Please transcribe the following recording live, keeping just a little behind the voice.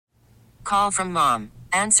Call from mom.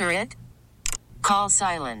 Answer it. Call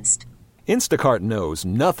silenced. Instacart knows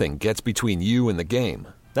nothing gets between you and the game.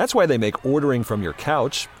 That's why they make ordering from your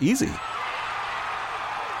couch easy.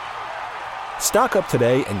 Stock up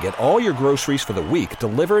today and get all your groceries for the week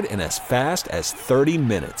delivered in as fast as 30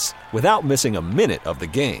 minutes without missing a minute of the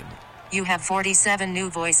game. You have 47 new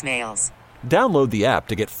voicemails. Download the app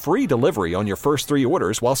to get free delivery on your first 3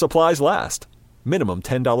 orders while supplies last. Minimum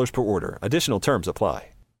 $10 per order. Additional terms apply.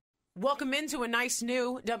 Welcome into a nice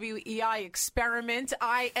new WEI experiment.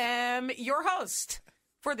 I am your host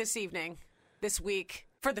for this evening, this week,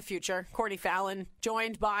 for the future, Courtney Fallon,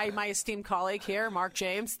 joined by my esteemed colleague here, Mark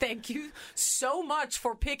James. Thank you so much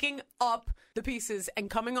for picking up the pieces and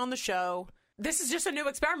coming on the show. This is just a new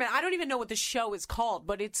experiment. I don't even know what the show is called,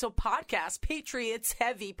 but it's a podcast, Patriots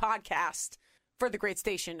Heavy podcast. For the great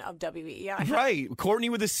station of WEI. Right. Courtney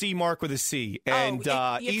with a C, Mark with a C. And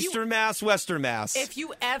if Eastern Mass, Western Mass. If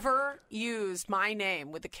you ever used my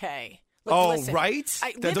name with a K. Listen, right?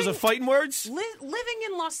 Those are fighting words? Living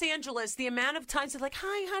in Los Angeles, the amount of times they're like,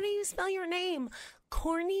 hi, how do you spell your name?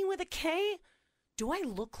 Courtney with a K? Do I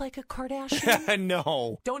look like a Kardashian?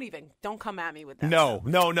 No. Don't come at me with that.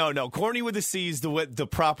 No. Courtney with a C is the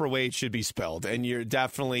proper way it should be spelled, and you're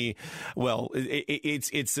definitely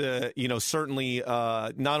it's certainly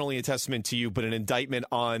not only a testament to you, but an indictment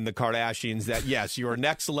on the Kardashians that yes, you are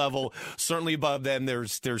next level, certainly above them.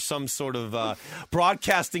 There's some sort of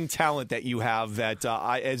broadcasting talent that you have that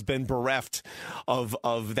has been bereft of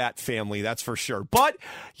that family. That's for sure. But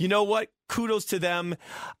you know what? Kudos to them.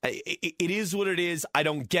 It is what it is. I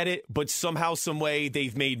don't get it, but somehow, some way,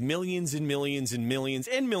 they've made millions and millions and millions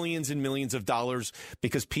and millions and millions of dollars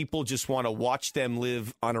because people just want to watch them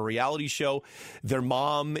live on a reality show. Their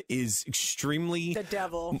mom is extremely the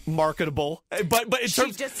devil marketable, but in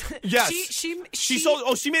terms, yes, she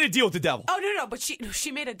made a deal with the devil. Oh no, but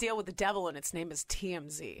she made a deal with the devil, and its name is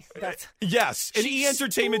TMZ. Yes, and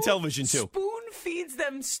Entertainment Television too. Spoon feeds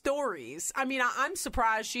them stories. I mean, I'm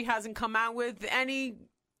surprised she hasn't come out with any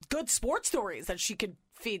good sports stories that she could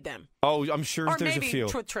feed them. Oh, I'm sure there's a few. Or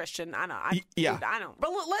maybe Tristan. I don't.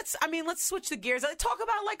 But let's switch the gears. Talk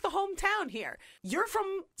about like the hometown here. You're from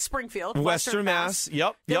Springfield, Western Mass.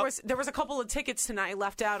 Yep. There was a couple of tickets tonight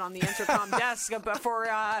left out on the intercom desk for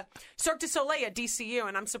Cirque du Soleil at DCU,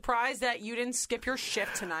 and I'm surprised that you didn't skip your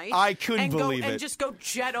shift tonight. I couldn't believe it. And just go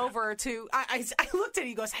jet over to. I looked at it.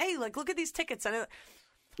 He goes, "Hey, look at these tickets." And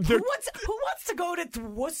who wants to go to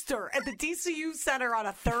Worcester at the DCU Center on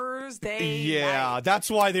a Thursday night? That's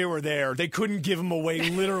why they were there. They couldn't give them away,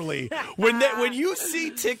 literally. When you see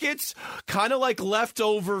tickets, kind of like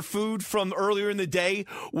leftover food from earlier in the day,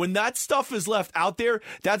 when that stuff is left out there,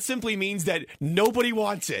 that simply means that nobody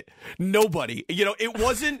wants it. Nobody. It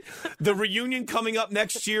wasn't the reunion coming up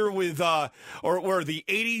next year with, or the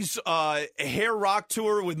 80s hair rock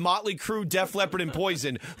tour with Motley Crue, Def Leppard, and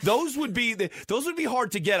Poison. Those would be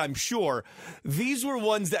hard to get, I'm sure. These were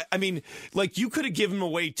ones that, I mean, like you could have given them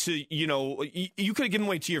away to, you could have given them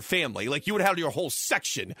away to your family. Like you would have your whole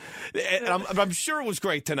section. And I'm sure it was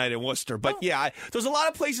great tonight in Worcester. But there's a lot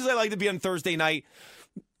of places I like to be on Thursday night.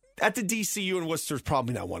 At the DCU in Worcester is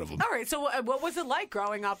probably not one of them. All right, so what was it like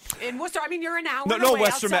growing up in Worcester? I mean, you're an hour away.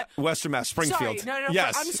 Western Mass, Springfield. Sorry, no.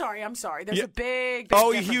 Yes. I'm sorry. There's a big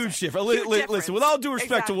difference. Huge difference. Listen, with all due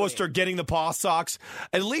respect to Worcester getting the Paw Sox,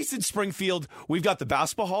 at least in Springfield, we've got the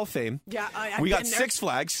Basketball Hall of Fame. Yeah, we got Six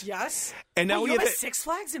Flags. Yes. And now we have Six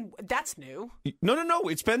Flags, and that's new. No.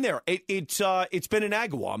 It's been there. It's been in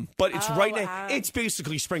Agawam, but it's right now. It's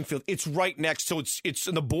basically Springfield. It's right next, so it's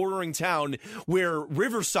in the bordering town where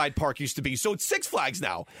Riverside Park used to be. So it's Six Flags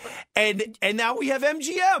now, and now we have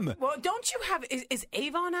MGM. Well, don't you have is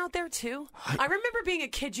Avon out there too? I remember being a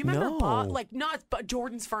kid. You remember not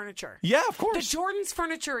Jordan's Furniture? Yeah, of course. The Jordan's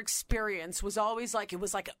Furniture experience was always like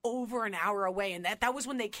over an hour away, and that was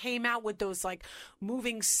when they came out with those like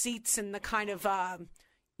moving seats and the kind of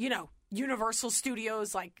Universal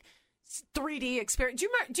Studios like 3D experience.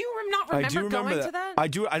 Do you not remember going to that? I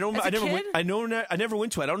do. I don't. As I a never kid? went. I never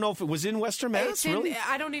went to it. I don't know if it was in Western Mass. Really?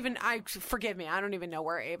 Forgive me. I don't even know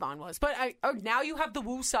where Avon was. But now you have the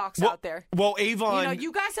Woo Sox out there. Well, Avon.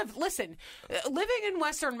 You guys have living in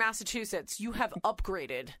Western Massachusetts. You have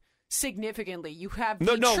upgraded significantly. You have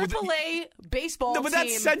the AAA baseball team. No, but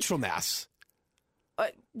that's Central Mass.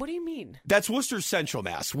 What do you mean? That's Worcester's Central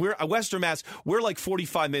Mass. We're Western Mass. We're like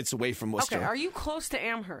 45 minutes away from Worcester. Okay, are you close to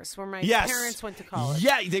Amherst, where my parents went to college?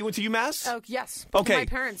 Yeah, they went to UMass? Oh, yes. Okay. My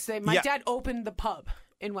parents, my dad opened the pub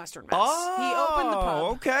in Western Mass. Oh, he opened the pub.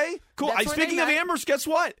 Okay, cool. Speaking of Amherst, guess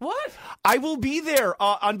what? What? I will be there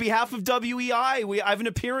on behalf of WEI. I have an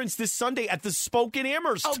appearance this Sunday at the Spoke in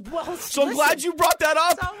Amherst. Oh, well, so I'm glad you brought that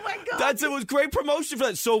up. Oh, my God. It was great promotion for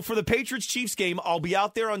that. So for the Patriots-Chiefs game, I'll be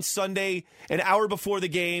out there on Sunday, an hour before the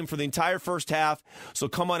game for the entire first half. So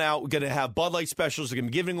come on out. We're going to have Bud Light specials. We're going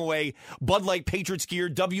to be giving away Bud Light Patriots gear,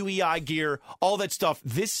 WEI gear, all that stuff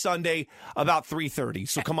this Sunday about 3:30.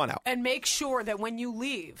 So come on out. And make sure that when you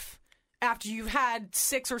leave, after you've had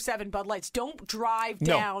 6 or 7 Bud Lights, don't drive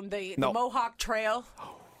down the Mohawk Trail.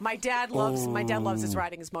 My dad loves his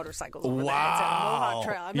riding his motorcycles over there. It's at Mohawk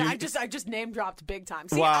Trail. I mean, I just name dropped big time.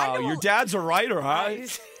 See, wow, your dad's a writer, huh?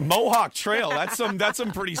 Mohawk Trail. That's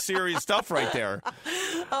some pretty serious stuff right there.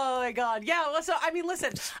 Oh my God. Yeah. Well, so I mean,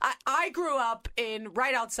 listen, I grew up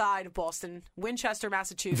right outside of Boston, Winchester,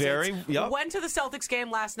 Massachusetts. Went to the Celtics game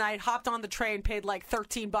last night. Hopped on the train. Paid like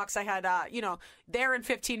 $13. I had there in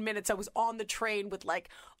 15 minutes. I was on the train with like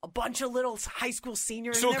a bunch of little high school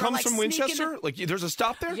seniors. So it comes from Winchester? Like there's a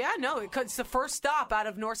stop there? Yeah, no, it's the first stop out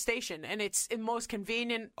of North Station, and it's the most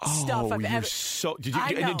convenient stuff I've ever.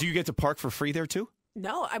 Do you get to park for free there too?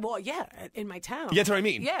 No, in my town. Yeah, that's what I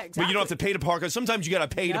mean. Yeah, exactly. But you don't have to pay to park. Sometimes you got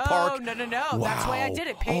to pay to park. No. Wow. That's why I did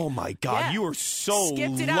it. Oh my God, you were so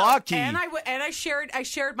Skipped it lucky. Out. And I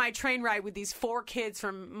shared my train ride with these 4 kids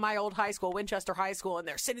from my old high school, Winchester High School, and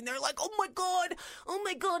they're sitting there like, oh my God,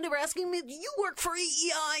 they were asking me, do you work for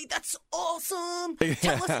EEI? That's awesome.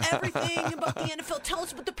 Tell us everything about the NFL. Tell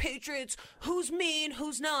us about the Patriots. Who's mean?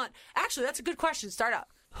 Who's not? Actually, that's a good question. Start out.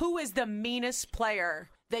 Who is the meanest player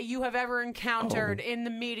that you have ever encountered in the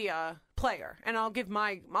media player? And I'll give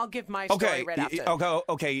my story right after.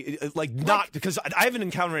 Okay. Not because I haven't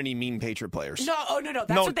encountered any mean Patriot players. No.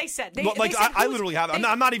 That's what they said. They said I literally have.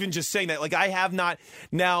 I'm not even just saying that. Like I have not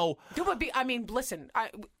now. Listen.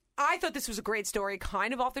 I thought this was a great story,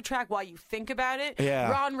 kind of off the track while you think about it.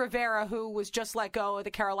 Yeah. Ron Rivera, who was just let go of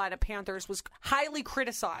the Carolina Panthers, was highly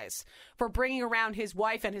criticized for bringing around his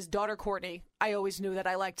wife and his daughter, Courtney. I always knew that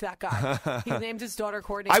I liked that guy. He named his daughter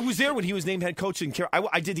Courtney. I was there when he was named head coach in Carolina.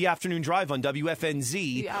 I did the afternoon drive on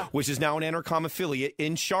WFNZ, which is now an Entercom affiliate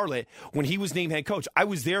in Charlotte, when he was named head coach. I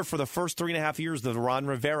was there for the first 3.5 years of the Ron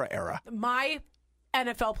Rivera era. My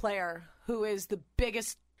NFL player, who is the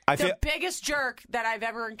biggest jerk that I've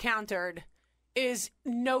ever encountered, is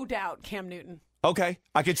no doubt Cam Newton. Okay,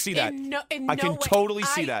 I could see that. I can totally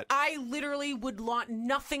see that. I literally would want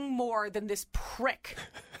nothing more than this prick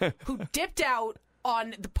who dipped out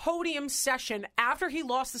on the podium session after he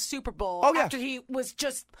lost the Super Bowl, after he was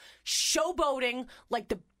just showboating like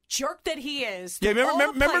the jerk that he is. Yeah,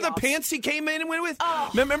 remember the pants he came in and went with?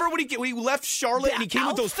 Remember when he left Charlotte and he came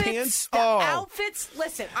with those pants? Outfits.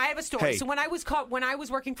 Listen, I have a story. Hey. So when I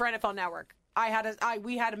was working for NFL Network,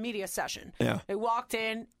 we had a media session. Yeah. I walked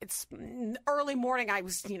in. It's early morning. I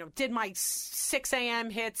was, did my 6 a.m.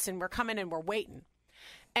 hits, and we're coming and we're waiting.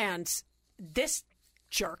 And this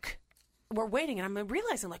jerk, we're waiting, and I'm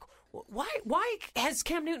realizing, like, why has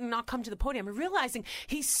Cam Newton not come to the podium? I'm realizing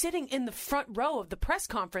he's sitting in the front row of the press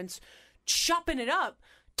conference, chopping it up,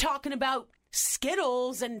 talking about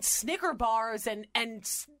Skittles and Snicker bars and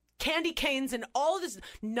candy canes and all this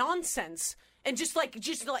nonsense. And just like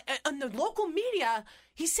on the local media,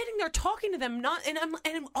 he's sitting there talking to them.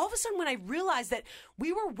 And all of a sudden, when I realized that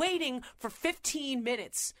we were waiting for 15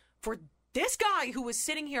 minutes for this guy who was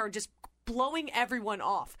sitting here just blowing everyone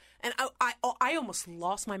off, and I almost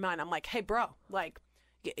lost my mind. I'm like, hey, bro, like,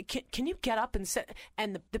 can you get up and sit?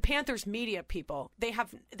 And the Panthers media people, they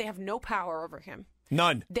have no power over him.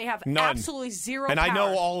 None. They have absolutely zero power. And I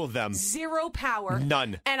know all of them. Zero power.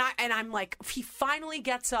 None. And I'm like, he finally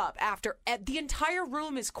gets up after the entire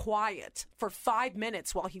room is quiet for 5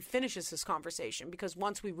 minutes while he finishes his conversation, because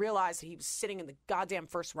once we realized that he was sitting in the goddamn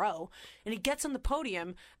first row, and he gets on the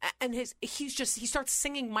podium and he starts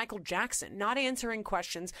singing Michael Jackson, not answering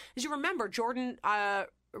questions. As you remember, Jordan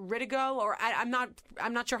Ridigo, or I'm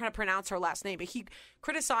not sure how to pronounce her last name, but he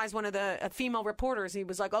criticized one of the female reporters. He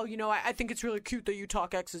was like, "Oh, I think it's really cute that you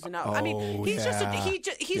talk X's and O's." I mean, he's just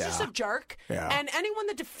a jerk, and anyone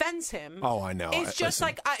that defends him, I know, is just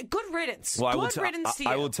like good riddance. Well, good riddance to you.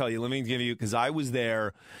 I will tell you. Let me give you, because I was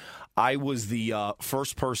there. I was the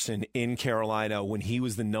first person in Carolina when he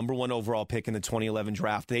was the number 1 overall pick in the 2011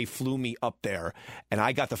 draft. They flew me up there, and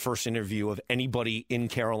I got the first interview of anybody in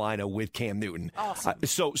Carolina with Cam Newton.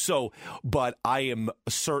 Awesome. But I am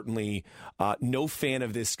certainly no fan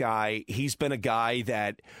of this guy. He's been a guy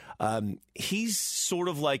that he's sort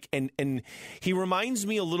of like, and he reminds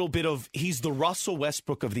me a little bit of, he's the Russell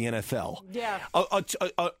Westbrook of the NFL. Yeah.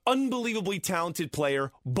 A unbelievably talented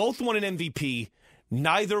player. Both won an MVP.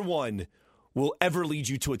 Neither one will ever lead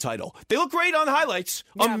you to a title. They look great on highlights,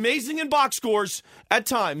 amazing in box scores at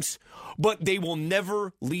times, but they will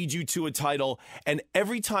never lead you to a title. And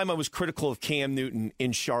every time I was critical of Cam Newton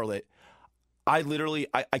in Charlotte, I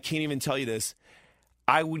can't even tell you this.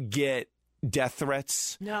 I would get death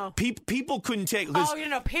threats. No. People couldn't take.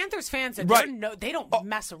 Panthers fans, Right. they don't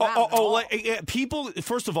mess around at all. People,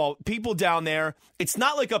 first of all, people down there, it's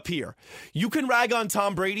not like up here. You can rag on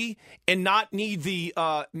Tom Brady and not need the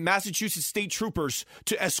Massachusetts State Troopers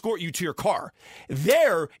to escort you to your car.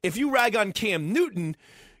 There, if you rag on Cam Newton,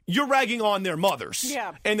 you're ragging on their mothers.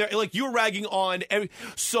 Yeah. And they're like, you're ragging on.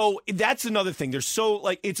 So that's another thing. There's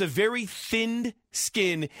it's a very thinned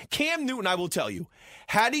skin. Cam Newton, I will tell you,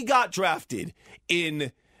 had he got drafted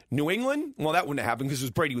in New England, well, that wouldn't have happened because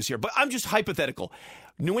Brady was here. But I'm just hypothetical.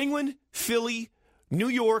 New England, Philly, New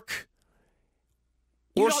York,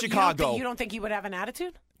 or Chicago. You don't think he would have an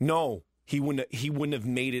attitude? No, he wouldn't have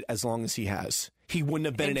made it as long as he has. He wouldn't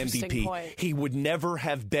have been an MVP. Point. He would never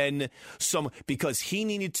have been because he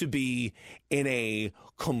needed to be in a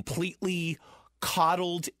completely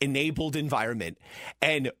coddled, enabled environment.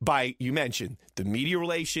 And you mentioned the media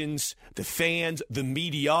relations, the fans, the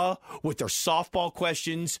media with their softball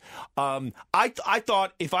questions. I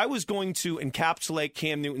thought if I was going to encapsulate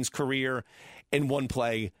Cam Newton's career in one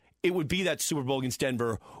play, it would be that Super Bowl against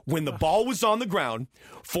Denver when the ball was on the ground,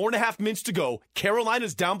 4.5 minutes to go,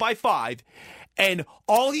 Carolina's down by 5, and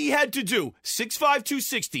all he had to do, 6'5",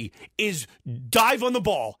 260, is dive on the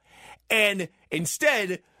ball. And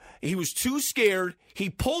instead, he was too scared. He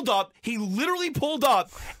literally pulled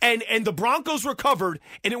up, and the Broncos recovered,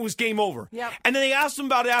 and it was game over. Yep. And then they asked him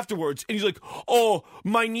about it afterwards, and he's like, oh,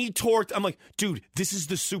 my knee torqued. I'm like, dude, this is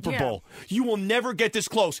the Super Bowl. You will never get this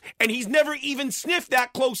close. And he's never even sniffed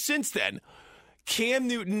that close since then. Cam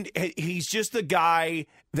Newton, he's just a guy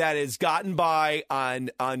that has gotten by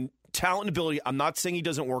on talent and ability. I'm not saying he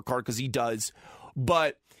doesn't work hard because he does,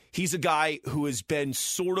 but he's a guy who has been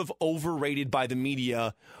sort of overrated by the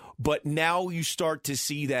media. But now you start to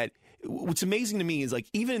see that what's amazing to me is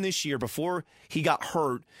even in this year before he got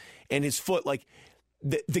hurt and his foot,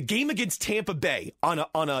 the game against Tampa Bay on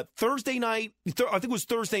a Thursday night, I think it was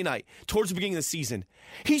Thursday night, towards the beginning of the season,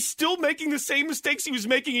 he's still making the same mistakes he was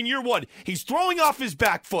making in year one. He's throwing off his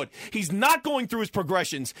back foot. He's not going through his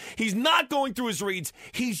progressions. He's not going through his reads.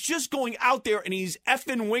 He's just going out there and he's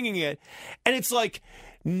effing winging it. And it's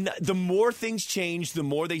the more things change, the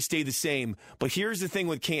more they stay the same. But here's the thing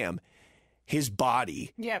with Cam. His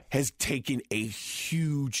body has taken a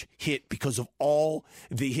huge hit because of all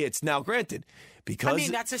the hits. Now, granted,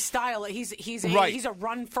 that's his style. He's a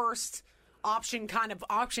run first option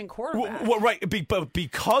quarterback. Well, right, but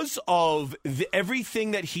because of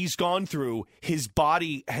everything that he's gone through, his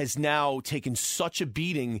body has now taken such a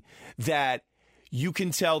beating that you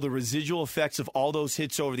can tell the residual effects of all those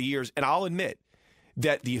hits over the years. And I'll admit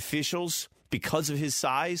that the officials, because of his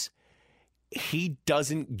size, he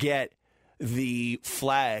doesn't get the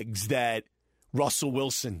flags that Russell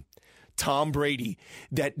Wilson, Tom Brady,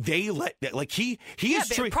 that they let he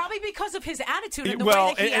is probably because of his attitude and the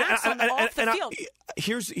way that he acts off the field.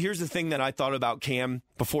 Here's the thing that I thought about Cam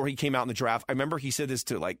before he came out in the draft. I remember he said this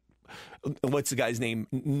to what's the guy's name?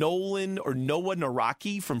 Noah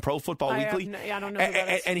Naraki from Pro Football Weekly. I don't know who that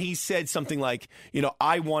is. And he said something like,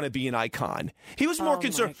 I want to be an icon. He was more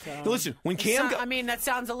concerned. Listen, when Cam that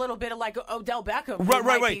sounds a little bit like Odell Beckham.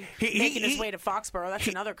 Right. Making his way to Foxborough. That's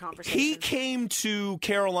another conversation. He came to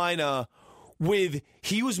Carolina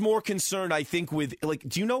he was more concerned, I think, with,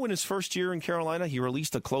 do you know in his first year in Carolina, he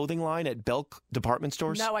released a clothing line at Belk department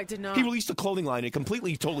stores? No, I did not. He released a clothing line. It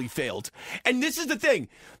totally failed. And this is the thing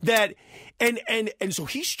that, and so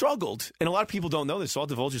he struggled, and a lot of people don't know this, so I'll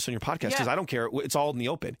divulge this on your podcast because I don't care. It's all in the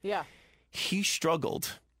open. Yeah. He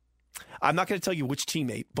struggled. I'm not going to tell you which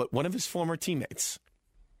teammate, but one of his former teammates.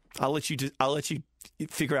 I'll let you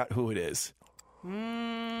figure out who it is.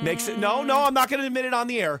 Makes it no. I'm not going to admit it on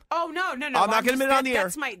the air. Oh no! I'm not going to admit it on the air.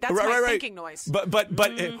 That's my thinking noise. But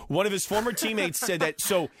one of his former teammates said that.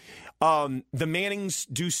 So the Mannings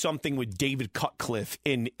do something with David Cutcliffe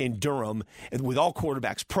in Durham with all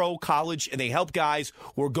quarterbacks, pro, college, and they help guys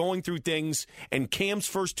who are going through things. And Cam's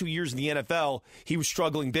first 2 years in the NFL, he was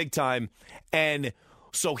struggling big time, and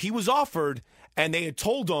so he was offered. And they had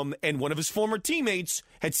told him, and one of his former teammates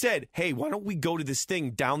had said, hey, why don't we go to this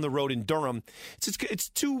thing down the road in Durham? It's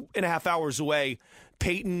 2.5 hours away.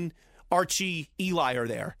 Peyton, Archie, Eli are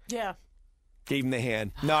there. Yeah. Gave him the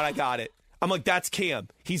hand. No, I got it. I'm like, that's Cam.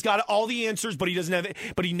 He's got all the answers, but he doesn't have it.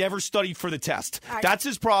 But he never studied for the test. That's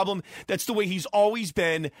his problem. That's the way he's always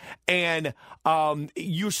been. And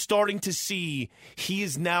you're starting to see he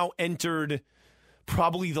has now entered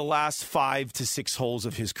probably the last 5 to 6 holes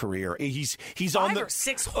of his career. He's on 5 the or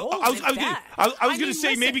 6 holes. I was going to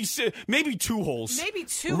say listen, maybe 2 holes. Maybe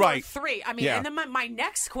 2 right. or 3. I mean, and then my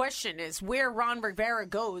next question is where Ron Rivera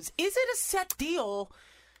goes. Is it a set deal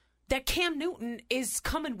that Cam Newton is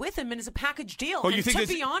coming with him and is a package deal? Oh, and to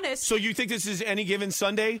be honest... So you think this is Any Given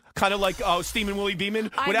Sunday? Kind of like Steamin' Willie Beeman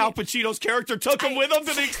when Al Pacino's character took him with him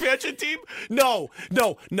to the expansion team? No.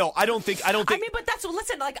 I don't think... I mean, but that's...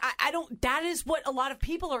 Listen, like, I don't... That is what a lot of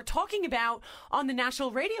people are talking about on the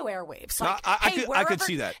national radio airwaves. Like, I could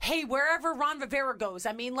see that. Hey, wherever Ron Rivera goes,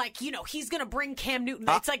 I mean, like, he's going to bring Cam Newton.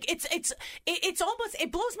 It's like, it's almost...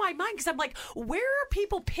 It blows my mind because I'm like, where are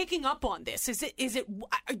people picking up on this? Is it...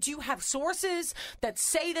 Do you have sources that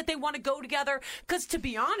say that they want to go together? Because to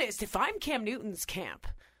be honest, if I'm Cam Newton's camp,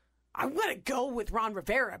 I'm going to go with Ron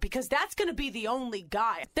Rivera because that's going to be the only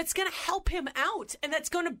guy that's going to help him out and that's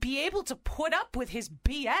going to be able to put up with his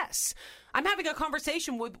BS. I'm having a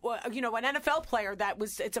conversation with, an NFL player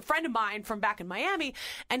it's a friend of mine from back in Miami,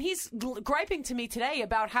 and he's griping to me today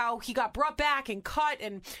about how he got brought back and cut,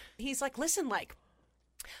 and he's like, listen, like,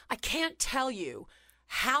 I can't tell you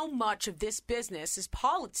how much of this business is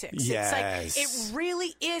politics. Yes. It's like, it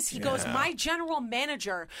really is. He goes, my general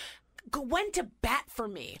manager went to bat for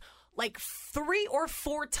me like 3 or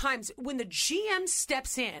 4 times. When the GM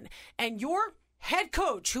steps in and your head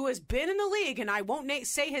coach, who has been in the league, and I won't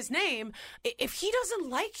say his name, if he doesn't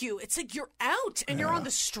like you, it's like you're out and you're on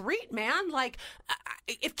the street, man. Like,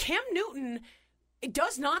 if Cam Newton... It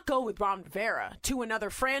does not go with Ron Rivera to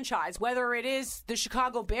another franchise, whether it is the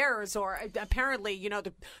Chicago Bears or apparently,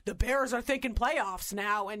 the Bears are thinking playoffs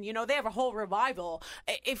now and, they have a whole revival.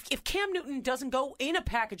 If Cam Newton doesn't go in a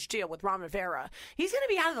package deal with Ron Rivera, he's going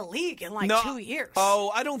to be out of the league in 2 years.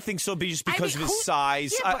 Oh, I don't think so just because of his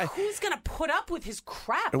size. Yeah, but who's going to put up with his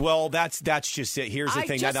crap? Well, that's just it. Here's the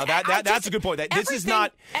thing. That's a good point. This is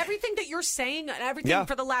not... Everything that you're saying and everything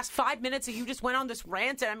for the last 5 minutes that you just went on this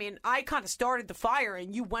rant, I mean, I kind of started the fire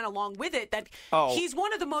and you went along with it, that he's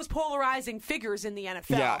one of the most polarizing figures in the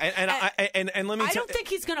NFL. Yeah, and let me I don't think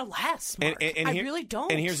he's going to last, Mark. I really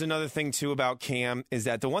don't. And here's another thing, too, about Cam is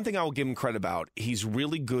that the one thing I will give him credit about, he's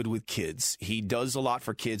really good with kids. He does a lot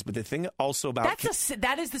for kids, but the thing also about...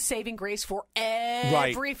 That is the saving grace for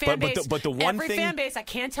every fan base. But the one every thing... fan base, I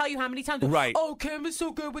can't tell you how many times... Right. Oh, Cam is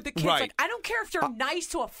so good with the kids. Right. Like, I don't care if you're nice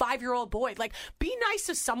to a 5-year-old boy. Like, be nice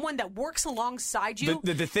to someone that works alongside you.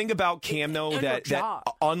 The thing about Cam, though, that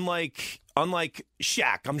unlike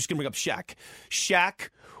Shaq, I'm just going to bring up Shaq. Shaq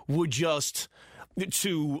would just,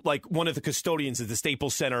 to like one of the custodians at the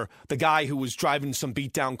Staples Center, the guy who was driving some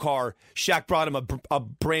beat-down car, Shaq brought him a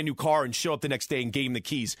brand new car and showed up the next day and gave him the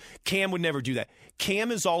keys. Cam would never do that.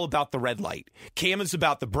 Cam is all about the red light. Cam is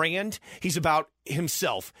about the brand. He's about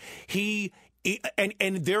himself.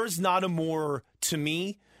 And there is not a more, to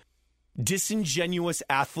me, disingenuous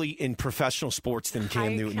athlete in professional sports than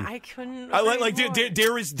Cam Newton. I couldn't.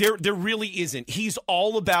 There really isn't. He's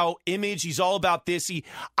all about image. He's all about this.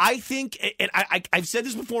 I think, and I've said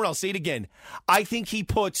this before, and I'll say it again. I think he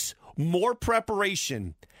puts more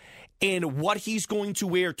preparation in what he's going to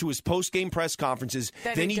wear to his post-game press conferences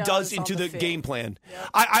than he does into the game plan. Yep.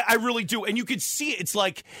 I really do. And you could see it. It's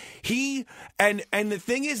like and the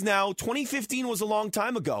thing is now, 2015 was a long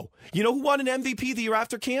time ago. You know who won an MVP the year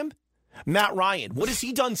after Cam? Matt Ryan. What has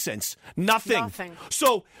he done since? Nothing.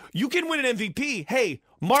 So you can win an MVP. Hey,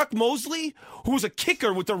 Mark Mosley, who was a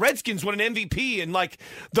kicker with the Redskins, won an MVP in like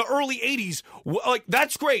the early 80s. Like,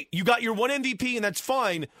 that's great. You got your one MVP and that's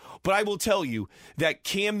fine. But I will tell you that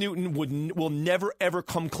Cam Newton will never, ever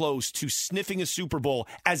come close to sniffing a Super Bowl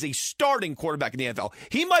as a starting quarterback in the NFL.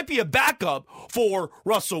 He might be a backup for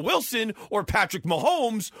Russell Wilson or Patrick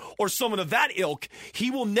Mahomes or someone of that ilk.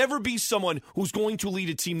 He will never be someone who's going to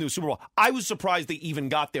lead a team to a Super Bowl. I was surprised they even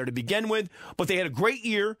got there to begin with, but they had a great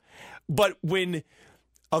year. But when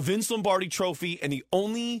a Vince Lombardi trophy, and the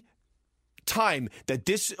only time that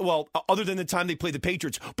other than the time they played the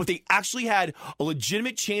Patriots, but they actually had a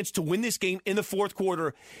legitimate chance to win this game in the fourth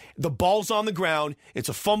quarter. The ball's on the ground. It's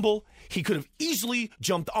a fumble. He could have easily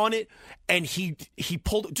jumped on it, and he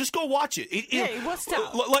pulled. Just go watch it. It was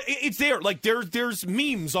tough. It's there. Like there's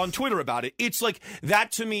memes on Twitter about it. It's like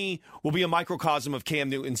that to me will be a microcosm of Cam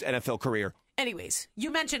Newton's NFL career. Anyways,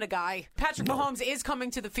 you mentioned a guy. Patrick Mahomes is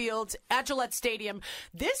coming to the field at Gillette Stadium.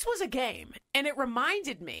 This was a game, and it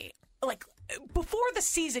reminded me, like, before the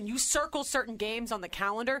season, you circle certain games on the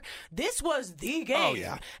calendar. This was the game. Oh,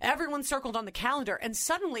 yeah. Everyone circled on the calendar, and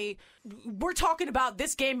suddenly we're talking about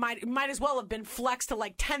this game might as well have been flexed to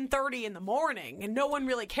like 10:30 in the morning, and no one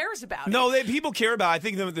really cares about it. No, people care about it. I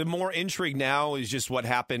think the more intrigue now is just what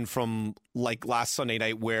happened from like last Sunday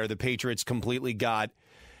night, where the Patriots completely got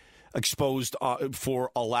exposed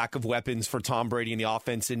for a lack of weapons for Tom Brady in the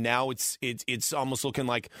offense, and now it's almost looking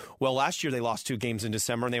like, well, last year they lost 2 games in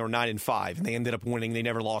December and they were 9-5, and they ended up winning. They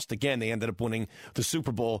never lost again. They ended up winning the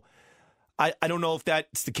Super Bowl. I don't know if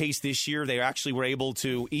that's the case this year. They actually were able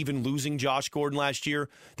to, even losing Josh Gordon last year,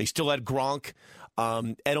 they still had Gronk.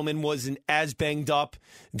 Edelman wasn't as banged up.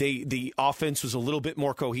 The offense was a little bit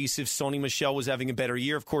more cohesive. Sony Michel was having a better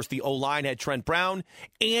year. Of course, the O-line had Trent Brown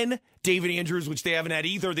and David Andrews, which they haven't had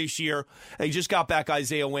either this year. They just got back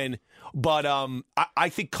Isaiah Wynn. But I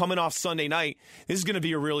think coming off Sunday night, this is going to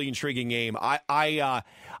be a really intriguing game.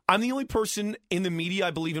 I'm the only person in the media,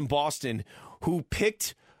 I believe, in Boston who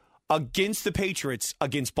picked against the Patriots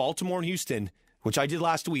against Baltimore and Houston, which I did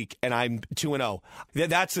last week, and I'm 2-0.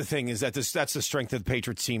 That's the thing, is that that's the strength of the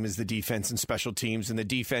Patriots team, is the defense and special teams. And the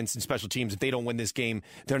defense and special teams, if they don't win this game,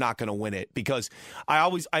 they're not going to win it. Because I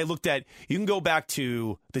looked at, you can go back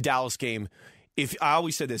to the Dallas game. I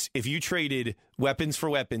always said this, if you traded weapons for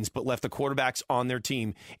weapons but left the quarterbacks on their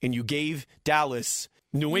team, and you gave Dallas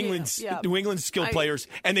New England's skilled players,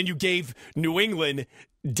 and then you gave New England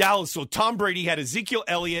Dallas. So Tom Brady had Ezekiel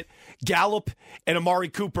Elliott, Gallup, and Amari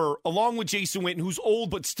Cooper, along with Jason Witten, who's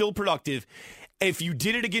old but still productive. If you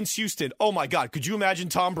did it against Houston, oh my God, could you imagine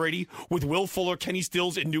Tom Brady with Will Fuller, Kenny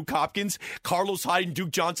Stills, and Nuke Hopkins, Carlos Hyde and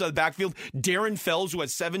Duke Johnson out of the backfield, Darren Fells, who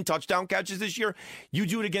has 7 touchdown catches this year? You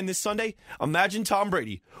do it again this Sunday? Imagine Tom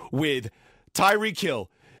Brady with Tyreek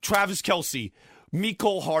Hill, Travis Kelce,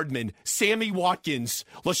 Mecole Hardman, Sammy Watkins,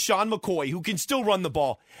 LaShawn McCoy, who can still run the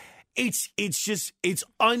ball. It's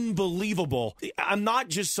unbelievable. I'm not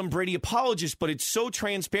just some Brady apologist, but it's so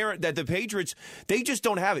transparent that the Patriots, they just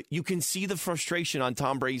don't have it. You can see the frustration on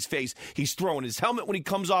Tom Brady's face. He's throwing his helmet when he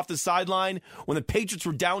comes off the sideline. When the Patriots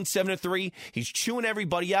were down 7-3, he's chewing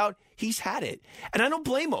everybody out. He's had it. And I don't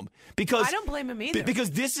blame him. Because I don't blame him either.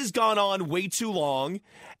 Because this has gone on way too long.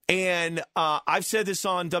 And I've said this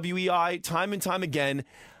on WEI time and time again.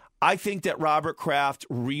 I think that Robert Kraft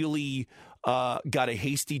really got a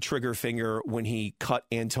hasty trigger finger when he cut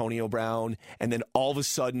Antonio Brown, and then all of a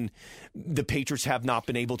sudden, the Patriots have not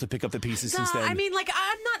been able to pick up the pieces since then. I mean, like,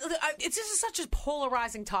 this is such a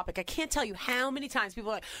polarizing topic. I can't tell you how many times people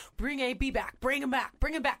are like, bring AB back, bring him back,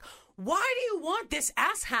 bring him back. Why do you want this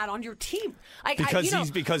asshat on your team? Because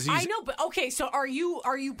he's. I know, but okay. So are you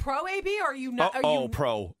pro AB? Or are you not?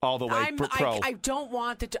 Pro all the way. Pro. I don't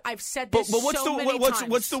want that. I've said this but what's so many times.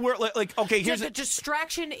 What's the word? Like, okay, here's the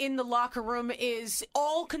distraction in the locker room is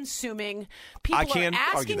all consuming. People are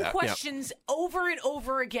asking questions over and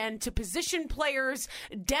over again to position players,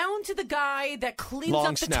 down to the guy that cleans Long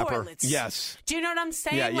up the snapper. toilets. Yes. Do you know what I'm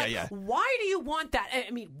saying? Yeah. Why do you want that? I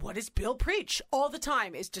mean, what does Bill preach all the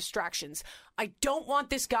time? Is distractions. I don't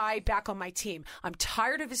want this guy back on my team. I'm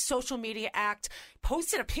tired of his social media act.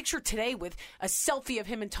 Posted a picture today with a selfie of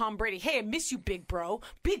him and Tom Brady. Hey, I miss you, big bro.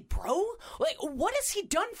 Big bro? Like, what has he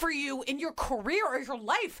done for you in your career or your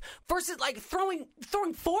life versus like throwing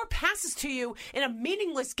 4 passes to you in a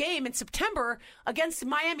meaningless game in September against the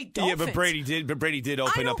Miami Dolphins? Yeah, but Brady did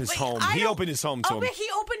open up his home. He opened his home to him. But he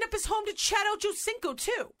opened up his home to Chad Ochocinco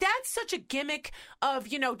too. That's such a gimmick of,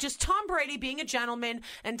 just Tom Brady being a gentleman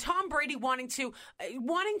and Tom Brady wanting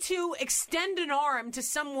to extend an arm to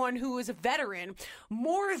someone who is a veteran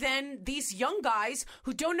more than these young guys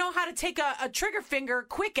who don't know how to take a trigger finger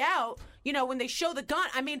quick out, when they show the gun.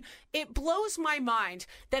 I mean, it blows my mind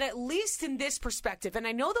that at least in this perspective, and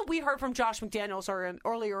I know that we heard from Josh McDaniels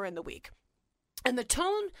earlier in the week, and the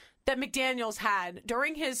tone that McDaniels had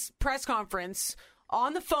during his press conference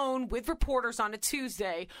on the phone with reporters on a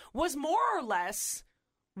Tuesday was more or less,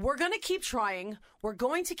 we're going to keep trying, we're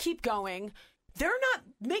going to keep going. They're not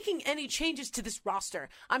making any changes to this roster.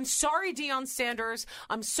 I'm sorry, Deion Sanders.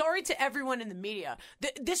 I'm sorry to everyone in the media.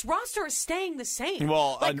 This roster is staying the same.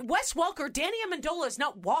 Well, Wes Welker, Danny Amendola is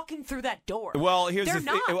not walking through that door. Well, here's the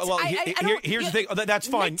thing. Well, here's the thing. That's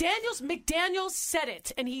fine. McDaniels said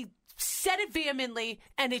it, and he said it vehemently,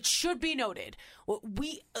 and it should be noted.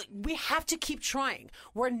 We have to keep trying.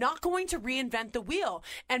 We're not going to reinvent the wheel.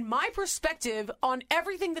 And my perspective on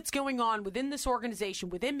everything that's going on within this organization,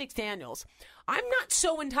 within McDaniels, I'm not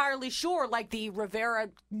so entirely sure, like the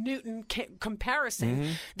Rivera-Newton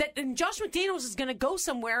comparison, that Josh McDaniels is going to go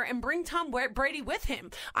somewhere and bring Tom Brady with him.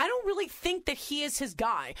 I don't really think that he is his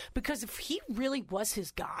guy, because if he really was his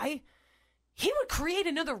guy, he would create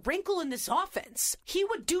another wrinkle in this offense. He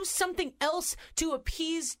would do something else to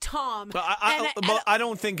appease Tom. But I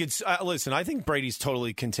don't think it's listen, I think Brady's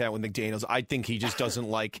totally content with McDaniels. I think he just doesn't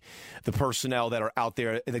like the personnel that are out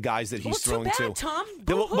there, the guys that he's throwing too bad, to. Tom.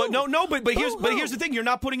 But here's the thing. You're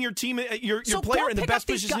not putting your team, your player in the best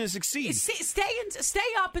position to succeed. Stay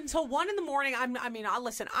up until 1 a.m.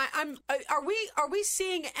 Listen. Are we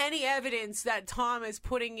seeing any evidence that Tom is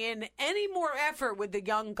putting in any more effort with the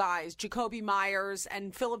young guys, Jacoby Myers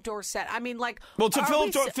and Philip Dorsett?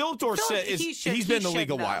 Philip Dorsett he's been in the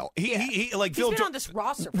league a while. He's been on this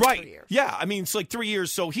roster for 3 years. Yeah, I mean it's like 3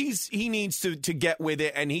 years, so he needs to get with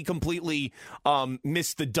it, and he completely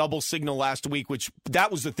missed the double signal last week, which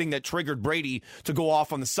that was the thing that triggered Brady to go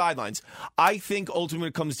off on the sidelines. I think ultimately what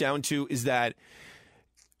it comes down to is that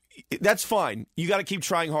that's fine. You got to keep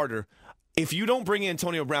trying harder. If you don't bring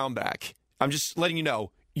Antonio Brown back, I'm just letting you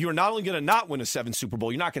know, you're not only going to not win a 7th Super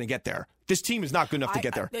Bowl, you're not going to get there. This team is not good enough to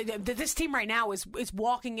get there. This team right now is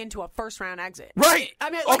walking into a first-round exit. Right.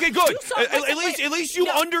 Okay, good. At least you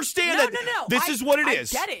understand that this is what it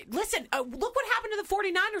is. I get it. Listen, look what happened to the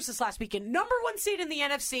 49ers this last weekend. Number 1 seed in the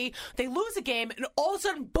NFC. They lose a game, and all of a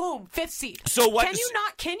sudden, boom, 5th seed. So what?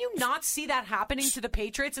 Can you not see that happening to the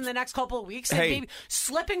Patriots in the next couple of weeks? Hey. Maybe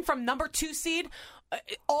slipping from number 2 seed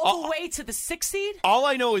all the way to the 6th seed? All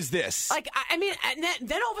I know is this. And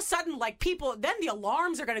then all of a sudden, then the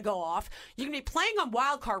alarms are going to go off. You're going to be playing on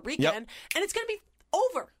Wild Card Weekend, and it's going to be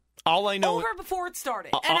over. All I know over before it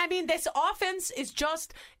started. And this offense is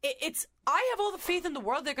just, I have all the faith in the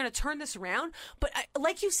world they're going to turn this around. But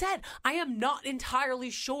like you said, I am not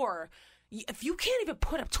entirely sure. If you can't even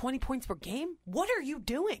put up 20 points per game, what are you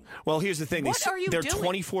doing? Well, here's the thing. They're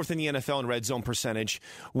 24th in the NFL in red zone percentage,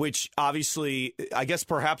 which obviously, I guess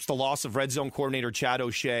perhaps the loss of red zone coordinator Chad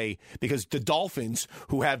O'Shea, because the Dolphins,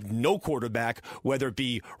 who have no quarterback, whether it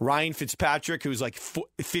be Ryan Fitzpatrick, who's like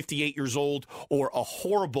 58 years old, or a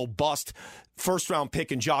horrible bust first-round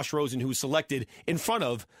pick in Josh Rosen, who was selected in front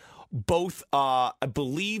of both, I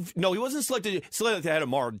believe, no, he wasn't selected ahead of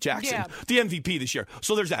Lamar Jackson, the MVP this year.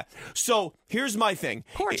 So there's that. So here's my thing.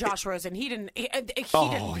 Poor Josh Rosen. He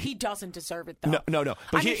doesn't deserve it, though. No.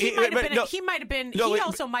 But he might have been. He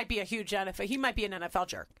also might be a huge NFL. He might be an NFL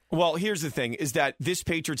jerk. Well, here's the thing: is that this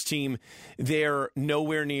Patriots team, they're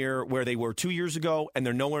nowhere near where they were 2 years ago, and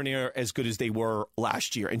they're nowhere near as good as they were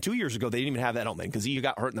last year. And 2 years ago, they didn't even have Edelman because he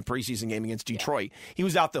got hurt in the preseason game against Detroit. He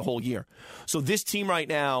was out the whole year. So this team right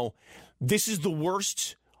now. This is the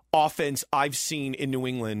worst offense I've seen in New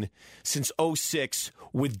England since 2006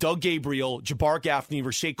 with Doug Gabriel, Jabbar Gaffney,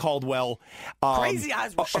 Rashae Caldwell. Crazy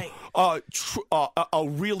eyes, Rashae. A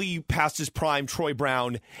really past his prime Troy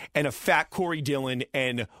Brown and a fat Corey Dillon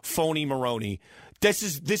and phony Maroney. This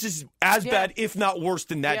is as bad, if not worse,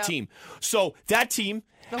 than that team. So that team.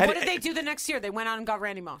 But what did they do the next year? They went out and got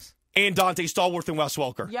Randy Moss. And Dante Stallworth and Wes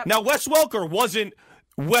Welker. Yep. Now, Wes Welker wasn't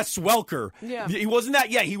Wes Welker. Yeah. He wasn't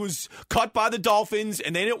that. Yeah, he was cut by the Dolphins,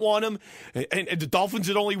 and they didn't want him. And the Dolphins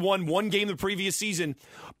had only won one game the previous season.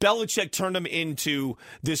 Belichick turned him into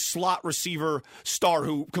this slot receiver star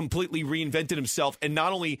who completely reinvented himself. And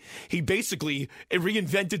not only, he basically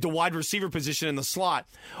reinvented the wide receiver position in the slot.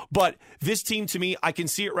 But this team, to me, I can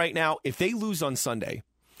see it right now. If they lose on Sunday,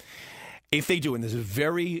 if they do, and there's a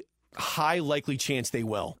very high likely chance they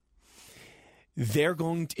will, they're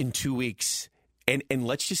going in 2 weeks. And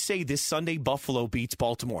let's just say this Sunday, Buffalo beats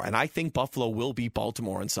Baltimore. And I think Buffalo will beat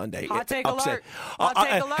Baltimore on Sunday. Hot take alert. Hot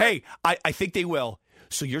take alert. Hey, I think they will.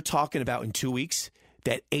 So you're talking about in 2 weeks,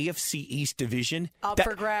 that AFC East division.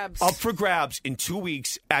 For grabs. Up for grabs in 2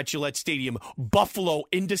 weeks at Gillette Stadium. Buffalo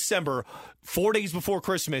in December, 4 days before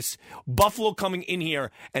Christmas. Buffalo coming in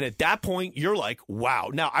here. And at that point, you're like, wow.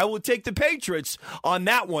 Now, I will take the Patriots on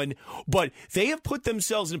that one. But they have put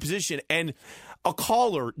themselves in a position. And a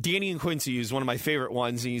caller, Danny and Quincy, is one of my favorite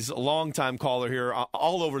ones. He's a longtime caller here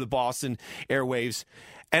all over the Boston airwaves.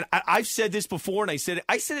 And I've said this before, and I said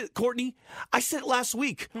it, Courtney. I said it last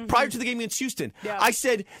week prior to the game against Houston. Yeah. I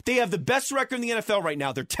said they have the best record in the NFL right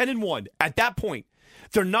now. They're 10-1 at that point.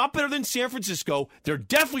 They're not better than San Francisco. They're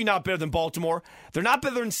definitely not better than Baltimore. They're not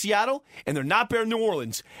better than Seattle, and they're not better than New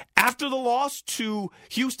Orleans. After the loss to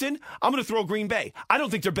Houston, I'm going to throw Green Bay. I don't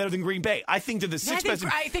think they're better than Green Bay. I think they're the sixth best.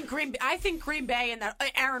 I think Green Bay and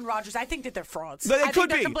Aaron Rodgers. I think that they're frauds. They could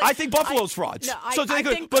be. I think Buffalo's frauds. But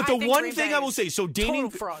the one thing I will say, so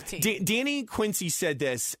Danny Quincy said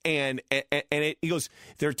this, and he goes,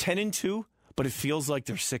 they're 10-2. But it feels like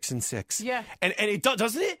they're 6-6. Yeah. And it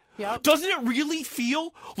doesn't it? Yep. Doesn't it really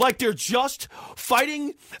feel like they're just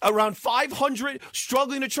fighting around 500,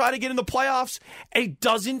 struggling to try to get in the playoffs? It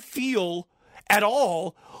doesn't feel at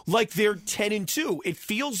all like they're 10-2. It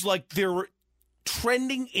feels like they're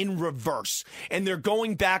trending in reverse, and they're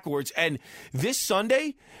going backwards. And this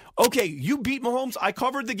Sunday, okay, you beat Mahomes. I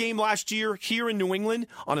covered the game last year here in New England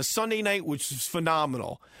on a Sunday night, which was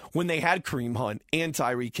phenomenal, when they had Kareem Hunt and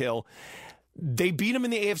Tyreek Hill. They beat him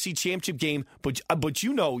in the AFC Championship game, but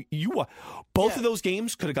both of those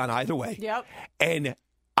games could have gone either way. Yep. And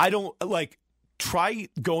I don't try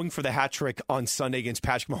going for the hat trick on Sunday against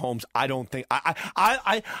Patrick Mahomes. I don't think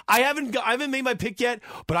I haven't made my pick yet,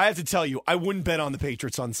 but I have to tell you, I wouldn't bet on the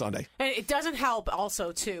Patriots on Sunday. And it doesn't help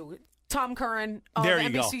also too. Tom Curran of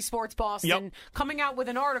NBC Sports Boston coming out with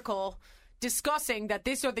an article discussing that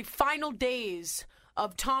these are the final days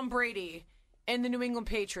of Tom Brady and the New England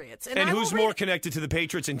Patriots. And who's more connected to the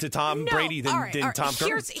Patriots and to Tom Brady than Tom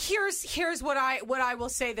Curran? Here's what I will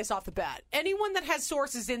say this off the bat. Anyone that has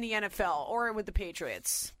sources in the NFL or with the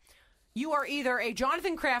Patriots, you are either a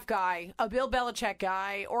Jonathan Kraft guy, a Bill Belichick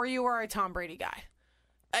guy, or you are a Tom Brady guy.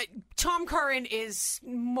 Tom Curran is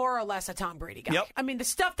more or less a Tom Brady guy. Yep. I mean, the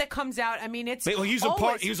stuff that comes out, I mean, it's he was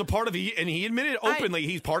a part of and he admitted openly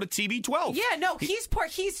he's part of TB12. Yeah, no, he's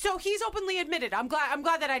openly admitted. I'm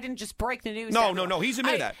glad that I didn't just break the news. No, he's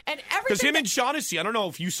admitted that. And because him and Shaughnessy, I don't know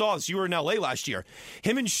if you saw this, you were in LA last year.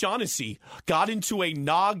 Him and Shaughnessy got into a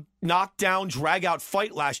knockdown, drag-out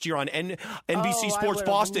fight last year on NBC Sports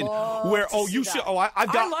Boston. Where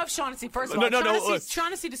I love Shaughnessy. First of all,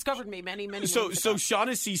 Shaughnessy discovered me many years ago. So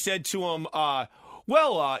Shaughnessy said to him,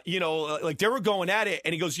 they were going at it,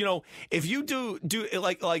 and he goes, if you do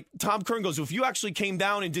like Tom Curran goes, if you actually came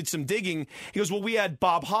down and did some digging, he goes, well, we had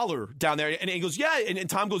Bob Holler down there, and he goes, yeah, and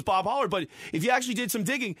Tom goes, Bob Holler, but if you actually did some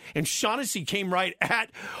digging, and Shaughnessy came right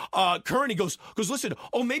at Curran, he goes, listen,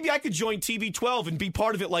 maybe I could join TV12 and be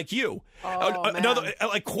part of it like you. Another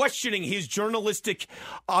questioning his journalistic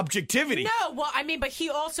objectivity. No, well, I mean, but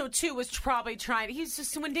he also too was probably trying. He's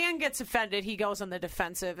just, when Dan gets offended, he goes on the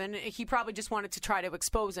defensive, and he probably just wanted to try to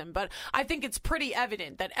expose him. But I think it's pretty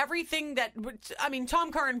evident that everything that, I mean,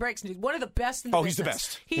 Tom Curran breaks news. One of the best in the business. He's the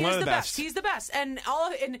best. He is the best. He's the best. And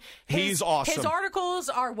he's awesome. His articles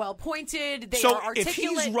are well pointed. They are articulate. If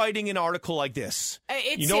he's writing an article like this,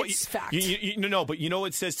 it's fact. But you know what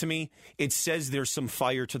it says to me? It says there's some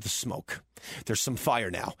fire to the smoke. There's some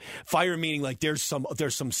fire now. Fire meaning like there's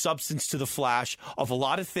some substance to the flash of a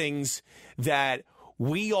lot of things that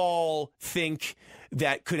we all think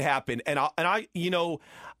that could happen. And I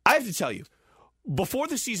have to tell you, before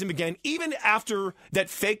the season began, even after that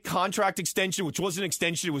fake contract extension, which wasn't an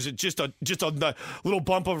extension, it was just a little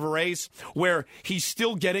bump of a raise, where he's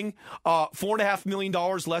still getting $4.5 million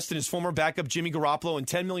less than his former backup Jimmy Garoppolo and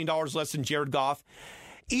 $10 million less than Jared Goff.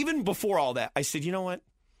 Even before all that, I said, you know what?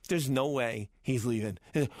 There's no way he's leaving.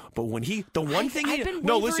 But when he did,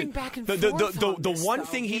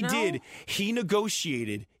 he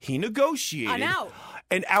negotiated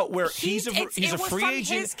an out where he's a free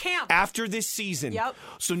agent after this season. Yep.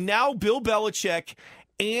 So now Bill Belichick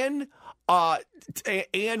and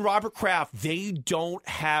Robert Kraft, they don't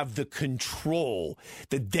have the control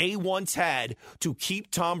that they once had to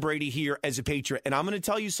keep Tom Brady here as a Patriot. And I'm going to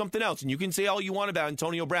tell you something else, and you can say all you want about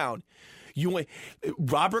Antonio Brown.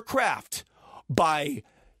 Robert Kraft, by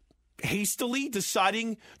hastily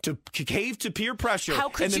deciding to cave to peer pressure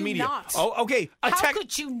and the media. Not? Oh, okay. How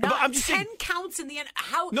could you not? I'm just 10 saying, counts in the end.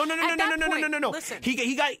 How? No. Listen,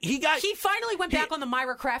 he got. He finally went back on the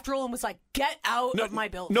Myra Kraft rule and was like, "Get out of my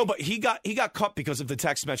building." No, but he got cut because of the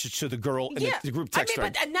text message to the girl in the group text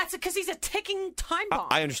thread. And that's because he's a ticking time bomb.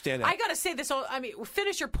 I understand that. I got to say this.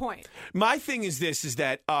 Finish your point. My thing is this: is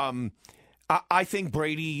that. I think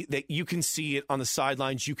Brady, that you can see it on the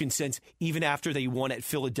sidelines. You can sense even after they won at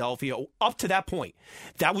Philadelphia, up to that point,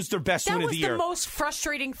 that was their best win of the year. That was the most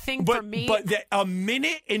frustrating thing for me. But a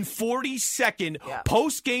minute and 40-second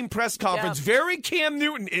post-game press conference, very Cam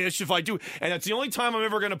Newton-ish, if I do. And that's the only time I'm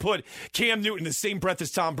ever going to put Cam Newton in the same breath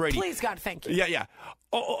as Tom Brady. Please, God, thank you. Yeah.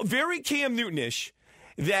 Very Cam Newton-ish.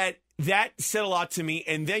 That said a lot to me.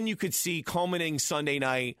 And then you could see culminating Sunday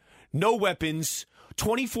night, no weapons,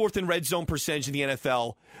 24th in red zone percentage in the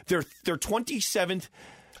NFL. They're 27th.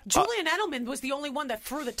 Julian Edelman was the only one that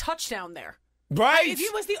threw the touchdown there. Right. If he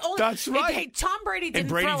was the only. That's right. Tom Brady didn't and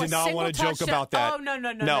Brady throw did not want to joke about that. Oh,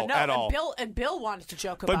 no, at all. And Bill wanted to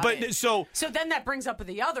joke about it. So then that brings up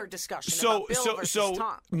the other discussion about Bill versus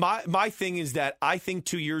Tom. My thing is that I think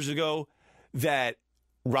 2 years ago that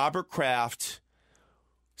Robert Kraft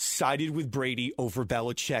sided with Brady over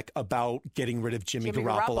Belichick about getting rid of Jimmy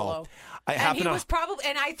Garoppolo.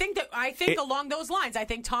 And I think along those lines, I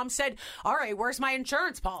think Tom said, "All right, where's my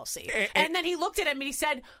insurance policy?" And then he looked at him and he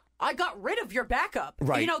said, "I got rid of your backup.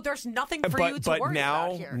 Right. There's nothing for you to worry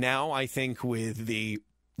about here." Now I think with the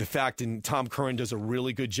the fact, and Tom Curran does a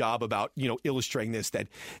really good job about, illustrating this, that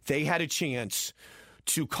they had a chance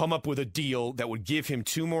to come up with a deal that would give him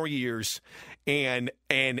 2 more years and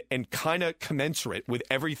kind of commensurate with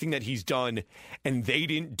everything that he's done, and they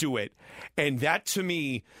didn't do it. And that, to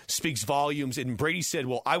me, speaks volumes. And Brady said,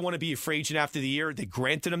 well, I want to be a free agent after the year. They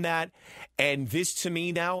granted him that. And this, to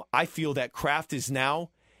me now, I feel that Kraft is now,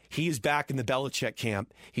 he is back in the Belichick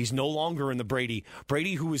camp. He's no longer in the Brady.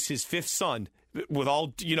 Brady, who was his 5th son, with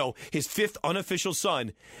all, his 5th unofficial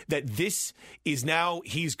son, that this is now,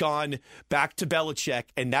 he's gone back to Belichick,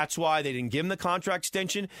 and that's why they didn't give him the contract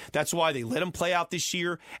extension. That's why they let him play out this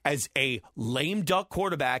year as a lame duck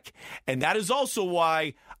quarterback, and that is also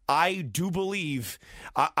why I do believe,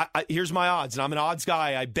 here's my odds, and I'm an odds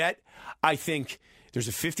guy, I think there's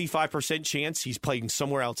a 55% chance he's playing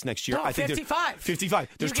somewhere else next year. No, I think 55. 55.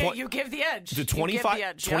 You give the edge. The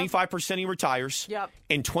 25% he retires. Yep.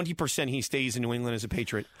 And 20% he stays in New England as a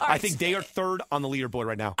Patriot. All right, I think they are 3rd on the leaderboard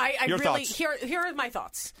right now. Your thoughts? Here are my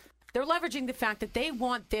thoughts. They're leveraging the fact that they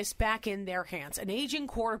want this back in their hands. An aging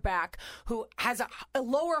quarterback who has a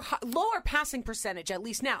lower passing percentage, at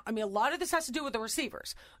least now. I mean, a lot of this has to do with the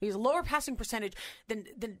receivers. He has a lower passing percentage than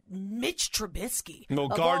Mitch Trubisky. No,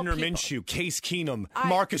 Gardner Minshew, Case Keenum,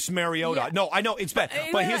 Marcus Mariota. Yeah. No, I know it's bad.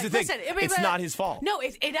 But here's the thing. It's not his fault. No,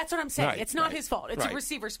 that's what I'm saying. It's not his fault. It's a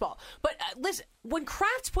receiver's fault. But listen, when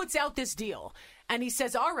Kraft puts out this deal and he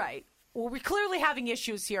says, all right, well, we're clearly having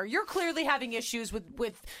issues here. You're clearly having issues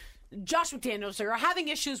with Josh McDaniels are having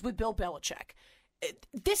issues with Bill Belichick.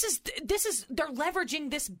 This is they're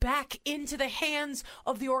leveraging this back into the hands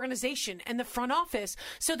of the organization and the front office,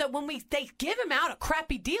 so that when they give him out a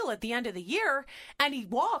crappy deal at the end of the year and he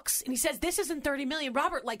walks and he says, this isn't $30 million,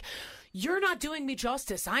 Robert, like, you're not doing me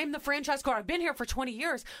justice. I'm the franchise quarterback. I've been here for 20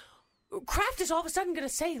 years. Kraft is all of a sudden going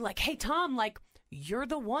to say, like, hey, Tom, like, you're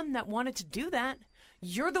the one that wanted to do that.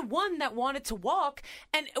 You're the one that wanted to walk.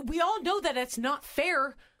 And we all know that it's not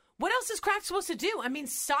fair. What else is Kraft supposed to do? I mean,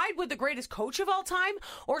 side with the greatest coach of all time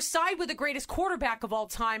or side with the greatest quarterback of all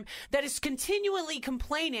time that is continually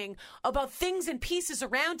complaining about things and pieces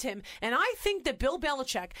around him? And I think that Bill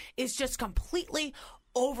Belichick is just completely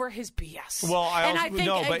over his BS. Well, I think,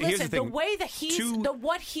 but here's the thing. The way that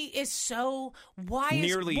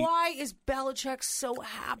why is Belichick so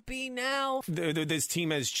happy now? This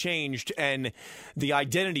team has changed, and the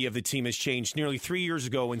identity of the team has changed. Nearly 3 years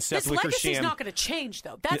ago, when Seth Wickersham... This legacy's not going to change,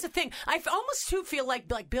 though. That's the thing. I almost too feel like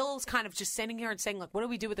Bill's kind of just sitting here and saying, like, what do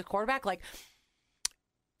we do with the quarterback? Like,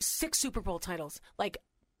 6 Super Bowl titles. Like,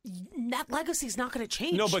 that legacy is not going to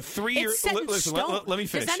change. No, but 3 years... Listen, let me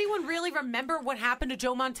finish. Does anyone really remember what happened to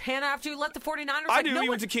Joe Montana after he left the 49ers? I do. He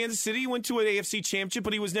went to Kansas City. He went to an AFC championship,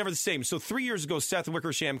 but he was never the same. So 3 years ago, Seth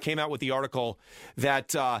Wickersham came out with the article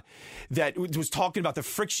that was talking about the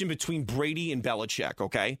friction between Brady and Belichick,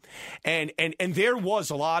 okay? And there was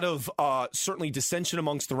a lot of certainly dissension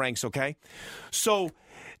amongst the ranks, okay? So...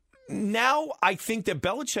 now, I think that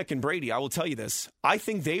Belichick and Brady, I will tell you this, I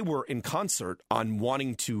think they were in concert on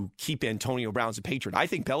wanting to keep Antonio Brown as a Patriot. I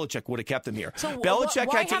think Belichick would have kept him here. So Belichick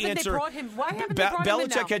why had to haven't answer. They brought him? Why haven't they brought him in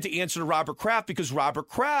now? Belichick had to answer to Robert Kraft because Robert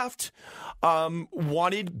Kraft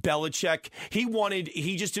wanted Belichick.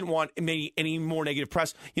 He just didn't want any more negative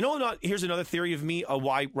press. You know, here's another theory of me of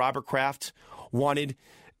why Robert Kraft wanted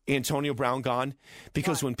Antonio Brown gone,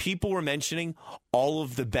 because when people were mentioning all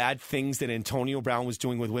of the bad things that Antonio Brown was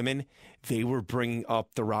doing with women, they were bringing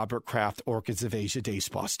up the Robert Kraft Orchids of Asia Day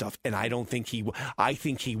Spa stuff, and I think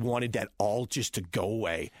he wanted that all just to go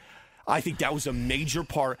away. I think that was a major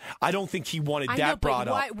part. I don't think he wanted brought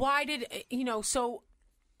up. Why did so?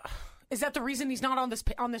 Is that the reason he's not on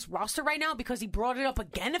this roster right now? Because he brought it up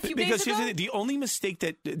again a few days ago? Because the only mistake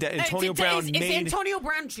that Antonio Brown made... Is Antonio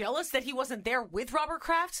Brown jealous that he wasn't there with Robert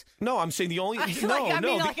Kraft? No, I'm saying the only... I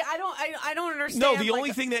don't understand. No,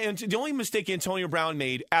 the only mistake Antonio Brown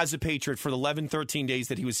made as a Patriot for the 11, 13 days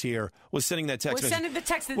that he was here was sending that text message. Sending the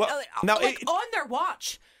text on their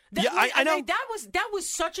watch. I know. That was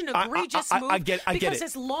such an egregious move. I get it. Because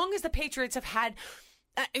as long as the Patriots have had...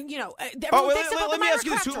 let me ask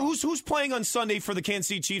you this. Who's playing on Sunday for the Kansas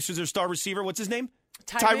City Chiefs as their star receiver? What's his name?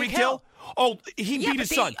 Tyreek Hill. Oh, he beat his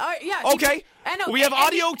son. Okay. We have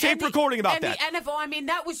audio tape recording about that. The NFL,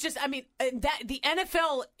 the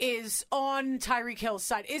NFL is on Tyreek Hill's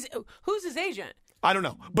side. Who's his agent? I don't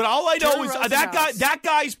know, but all I know is that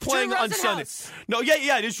guy's playing on Sunday. No,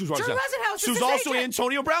 yeah, it is Drew Rosenhaus. Who's also agent.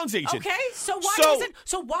 Antonio Brown's agent. Okay, so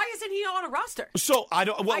why isn't he on a roster? So I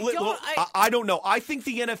don't know. I think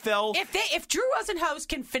the NFL. If Drew Rosenhaus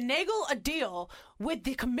can finagle a deal with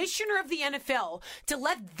the commissioner of the NFL to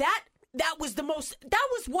let that was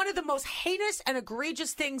one of the most heinous and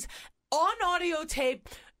egregious things on audio tape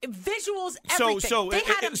visuals, everything. They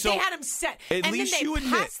had him set. At and least then they you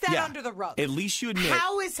admit. passed that under the rug. At least you admit.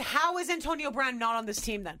 How is Antonio Brown not on this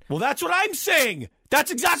team then? Well, that's what I'm saying. That's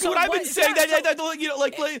exactly what I've been saying. Let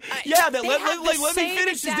me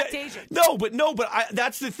finish this. No, but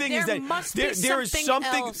that's the thing is that there is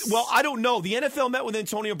something else. Well, I don't know. The NFL met with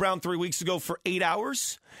Antonio Brown 3 weeks ago for 8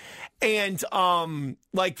 hours, and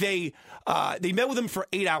they met with him for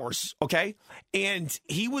 8 hours. Okay, and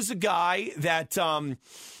he was a guy that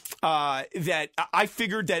I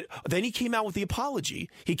figured that then he came out with the apology.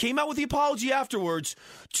 He came out with the apology afterwards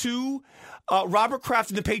to Robert Kraft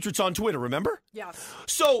and the Patriots on Twitter, remember? Yes.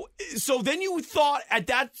 So then you thought at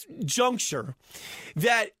that juncture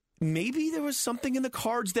that maybe there was something in the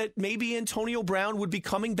cards that maybe Antonio Brown would be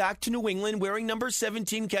coming back to New England wearing number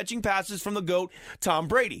 17, catching passes from the GOAT, Tom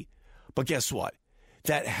Brady. But guess what?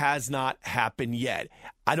 That has not happened yet.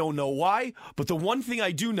 I don't know why, but the one thing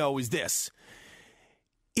I do know is this.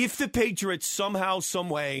 If the Patriots somehow, some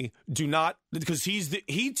way do not, because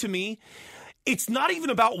he to me, it's not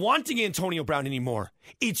even about wanting Antonio Brown anymore.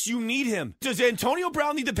 It's you need him. Does Antonio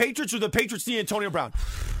Brown need the Patriots or the Patriots need Antonio Brown?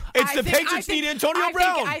 Patriots need Antonio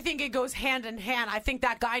Brown. I think it goes hand in hand. I think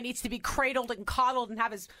that guy needs to be cradled and coddled and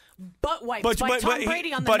have his butt wiped by Tom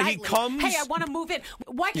Brady on the nightly. Hey, I want to move in.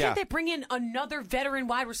 Why can't they bring in another veteran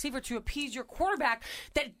wide receiver to appease your quarterback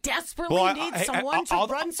that desperately needs someone to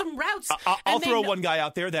run some routes? I'll throw one guy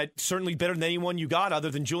out there that's certainly better than anyone you got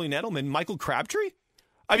other than Julian Edelman, Michael Crabtree.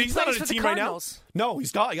 I mean, he's not on a team right now. No, he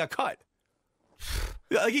got cut.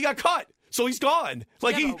 He got cut. So he's gone.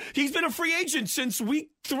 He's been a free agent since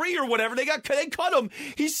week 3 or whatever. They cut him.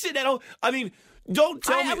 He's sitting at home. I mean, don't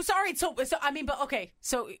tell me. I'm sorry. So okay.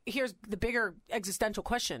 So here's the bigger existential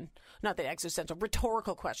question. Not the existential,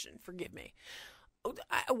 rhetorical question. Forgive me.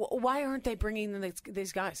 Why aren't they bringing in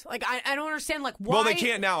these guys? I don't understand. Why? Well, they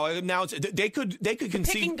can't now. Now they could concede.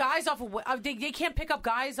 Picking guys off of they can't pick up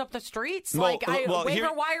guys up the streets.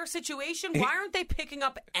 Waiver wire situation. Why aren't they picking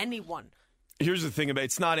up anyone? Here's the thing about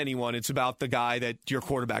it's not anyone. It's about the guy that your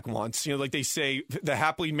quarterback wants. Like they say, the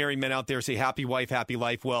happily married men out there say happy wife, happy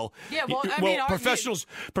life. Well, yeah.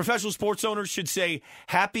 Professional sports owners should say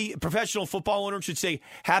happy. Professional football owners should say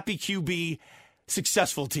happy QB,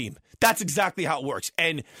 successful team. That's exactly how it works.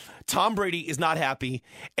 And Tom Brady is not happy,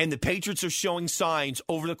 and the Patriots are showing signs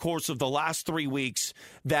over the course of the last 3 weeks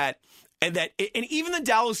and even the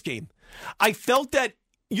Dallas game, I felt that.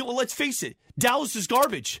 Let's face it, Dallas is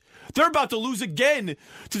garbage. They're about to lose again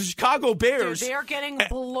to the Chicago Bears. Dude, they are getting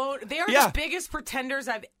blown. They are the biggest pretenders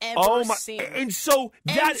I've ever seen. And so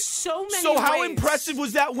how impressive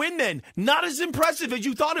was that win then? Not as impressive as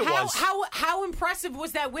you thought it was. How impressive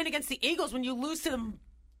was that win against the Eagles when you lose to them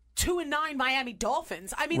 2-9 Miami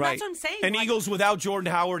Dolphins? I mean, that's what I'm saying. And Eagles without Jordan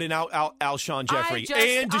Howard and Alshon Jeffrey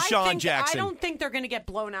and Deshaun Jackson. I don't think they're going to get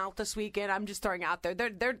blown out this weekend. I'm just throwing out there.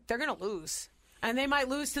 They're going to lose. And they might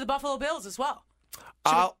lose to the Buffalo Bills as well.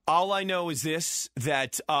 All I know is this,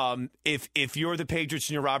 that if you're the Patriots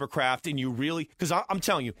and you're Robert Kraft and you really, because I'm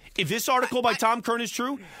telling you, if this article by Tom Kern is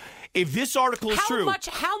true,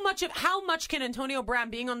 how much can Antonio Brown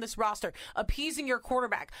being on this roster appeasing your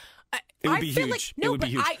quarterback? It would be huge.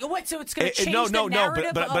 So it's going to change the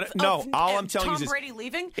narrative of all I'm telling Tom you is Brady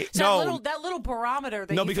leaving? That little barometer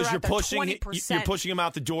that because you're pushing 20%. You're pushing him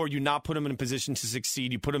out the door. You're not putting him in a position to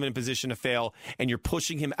succeed. You put him in a position to fail, and you're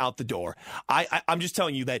pushing him out the door. I'm just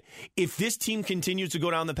telling you that if this team continues to go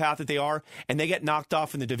down the path that they are, and they get knocked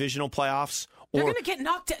off in the divisional playoffs, they're going to get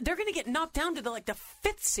knocked. They're going to get knocked down to the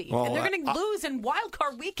 5th seed, and they're going to lose in Wild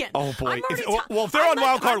Card Weekend. Oh boy! If they're on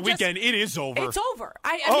Wild Card Weekend, it is over. It's over.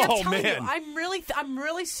 I'm telling you, I'm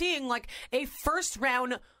really seeing a first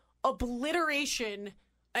round obliteration.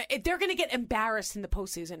 They're going to get embarrassed in the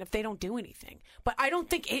postseason if they don't do anything. But I don't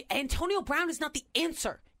think Antonio Brown is not the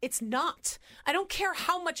answer. It's not. I don't care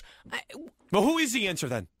how much. Well, who is the answer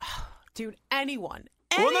then? Dude, anyone.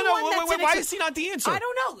 Wait, why is he not the answer? I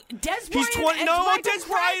don't know. Des Bryant. He's 20. No, Des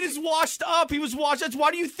Bryant is washed up. He was washed. That's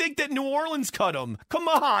why do you think that New Orleans cut him? Come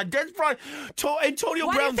on, Des Bryant. Antonio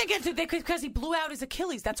Brown. Why do you think because he blew out his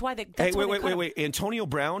Achilles? That's why they. Wait. Antonio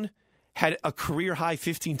Brown had a career high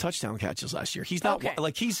 15 touchdown catches last year. He's not do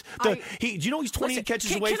you know he's 28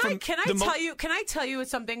 catches away from. Can I tell you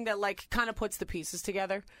something that kind of puts the pieces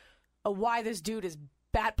together? Why this dude is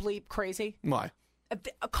bat bleep crazy? Why?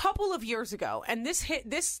 A couple of years ago, and this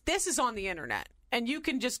is on the internet, and you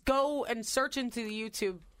can just go and search into the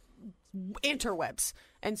YouTube interwebs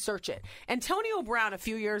and search it. Antonio Brown, a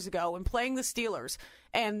few years ago, when playing the Steelers,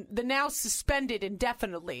 and the now suspended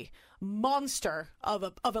indefinitely monster of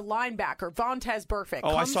a linebacker, Vontaze Burfict,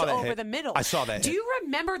 comes over hit. the middle. I saw that hit. Do you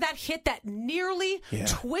remember that hit that nearly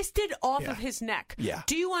twisted off of his neck? Yeah.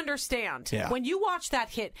 Do you understand? Yeah. When you watch that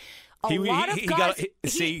hit, He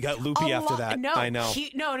got loopy after that. No, I know.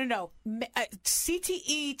 No.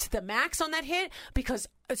 CTE to the max on that hit, because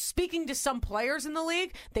speaking to some players in the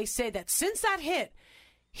league, they say that since that hit,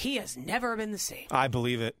 he has never been the same. I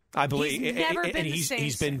believe it. I believe he's never been the same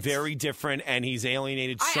he's been since. very different, and he's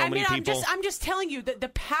alienated so many people. I'm just telling you that the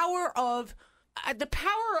power of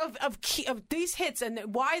these hits and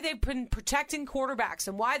why they've been protecting quarterbacks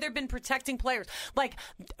and why they've been protecting players. Like,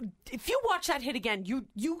 if you watch that hit again, you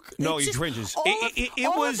cringes.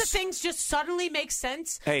 All of the things just suddenly make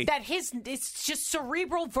sense. Hey. That it's just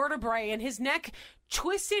cerebral vertebrae and his neck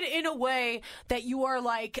twisted in a way that you are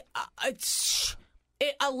like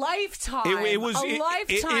a lifetime. It was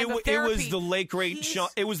the late great Sean.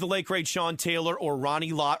 It was the late great Sean Taylor or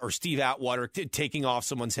Ronnie Lott or Steve Atwater taking off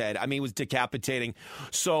someone's head. I mean, it was decapitating.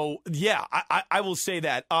 So yeah, I will say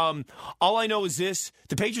that. All I know is this: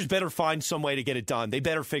 the Patriots better find some way to get it done. They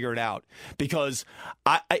better figure it out, because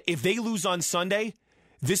if they lose on Sunday,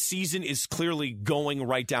 this season is clearly going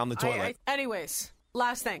right down the toilet. Anyways,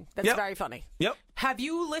 last thing that's very funny. Yep. Have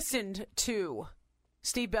you listened to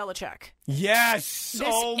Steve Belichick? Yes. This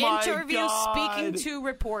my interview God. speaking to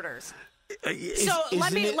reporters.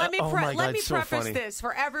 Let me preface this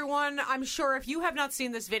for everyone. I'm sure if you have not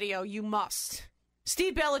seen this video, you must.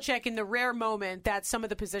 Steve Belichick, in the rare moment that some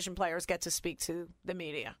of the position players get to speak to the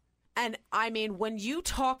media. And I mean, when you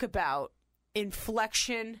talk about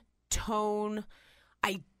inflection, tone,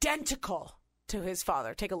 identical to his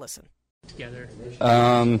father, take a listen. Together.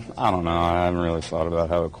 I don't know. I haven't really thought about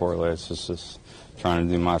how it correlates. It's just trying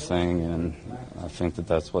to do my thing, and I think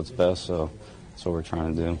that's what's best, so that's what we're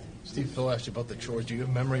trying to do. Steve, Phil asked you about the chores. Do you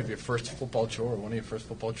have memory of your first football chore or one of your first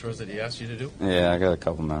football chores that he asked you to do? Yeah, I got a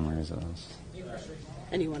couple memories of those.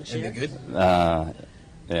 And you want to share? Any good?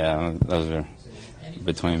 Yeah, those are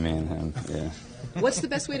between me and him, yeah. What's the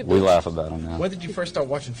best way to We laugh about them now. When did you first start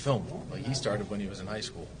watching film? Like, he started when he was in high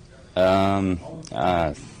school.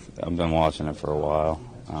 I've been watching it for a while.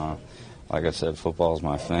 Like I said, football is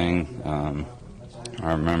my thing.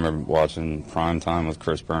 I remember watching Primetime with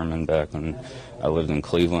Chris Berman back when I lived in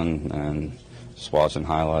Cleveland, and just watching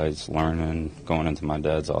highlights, learning, going into my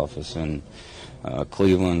dad's office in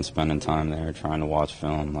Cleveland, spending time there, trying to watch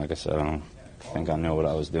film. Like I said, I don't think I knew what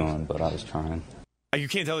I was doing, but I was trying. You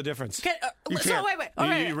can't tell the difference. So wait. All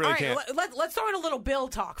You right, really can't. Let's throw in a little Bill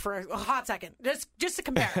talk for a hot second, just to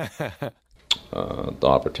compare. The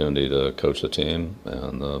opportunity to coach the team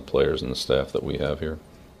and the players and the staff that we have here.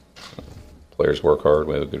 Players work hard.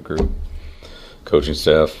 We have a good group. Coaching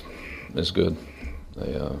staff is good.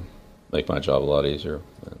 They make my job a lot easier.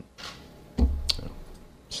 And,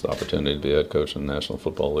 it's the opportunity to be head coach in the National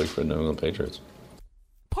Football League for the New England Patriots.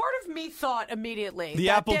 Part of me thought immediately the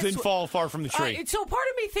apple didn't fall far from the tree. So part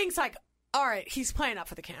of me thinks like, all right, he's playing up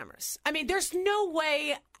for the cameras. I mean, there's no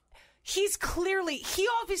way. He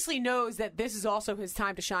obviously knows that this is also his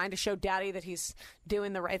time to shine, to show daddy that he's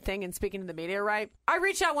doing the right thing and speaking to the media right. I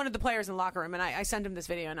reached out one of the players in the locker room, and I sent him this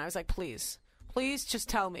video, and I was like, please just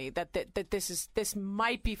tell me that this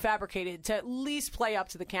might be fabricated to at least play up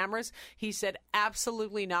to the cameras. He said,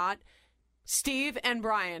 absolutely not. Steve and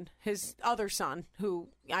Brian, his other son, who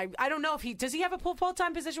I don't know if does he have a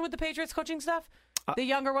full-time position with the Patriots coaching staff? The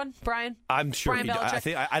younger one, Brian? I'm sure Brian he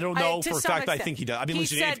does. I don't know for a fact. I think he does. I mean,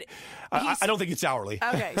 listen, I don't think it's hourly.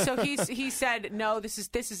 Okay, so he said no. This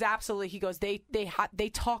is absolutely. He goes. They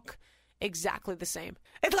talk exactly the same.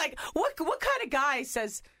 It's like what kind of guy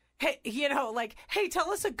says, hey, hey,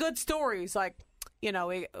 tell us a good story. He's like, we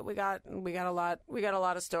got a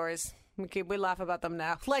lot of stories. We laugh about them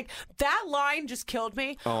now. Like, that line just killed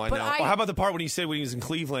me. Oh, I know. How about the part when he said when he was in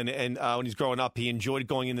Cleveland and when he's growing up, he enjoyed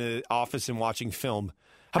going into the office and watching film?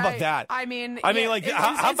 How about that? How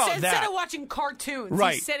about that? Instead of watching cartoons,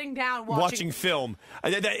 right. He's sitting down watching film.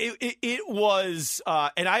 It was,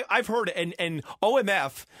 and I've heard it, and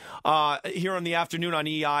OMF here on the afternoon on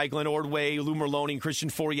EI, Glenn Ordway, Lou Merlone, and Christian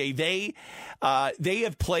Fourier, they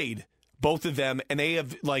have played both of them, and they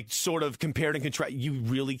have sort of compared and contrasted. You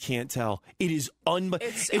really can't tell. It is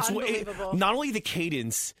it's unbelievable. Not only the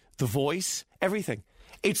cadence, the voice, everything.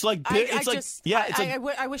 It's like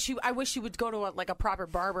I wish you would go to a proper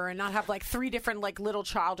barber and not have like 3 different like little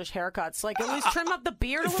childish haircuts. Like at least trim up the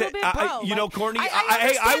beard a little bit, bro. Courtney,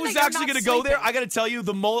 I was actually going to go there. I got to tell you,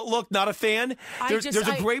 the mullet look, not a fan. There's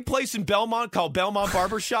a great place in Belmont called Belmont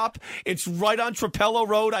Barbershop. It's right on Trapello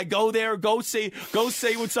Road. I go there. Go say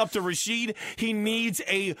what's up to Rashid.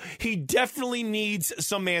 He definitely needs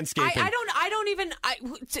some manscaping.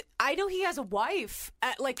 I know he has a wife.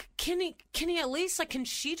 Can he at least can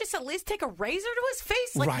she just at least take a razor to his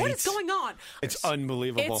face? What is going on? It's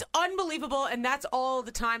unbelievable. It's unbelievable, and that's all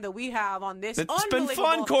the time that we have on this. It's been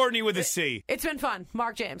fun, Courtney with a C. It's been fun,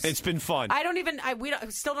 Mark James. It's been fun. We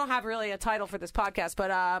still don't have really a title for this podcast, but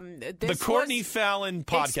the Courtney Fallon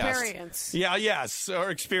podcast. Experience. Yeah, yes, or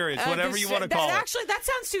experience, whatever you want to call it. Actually, that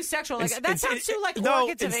sounds too sexual. That sounds too like no.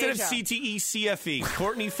 Orchids of Asia. Instead of CTE, CFE,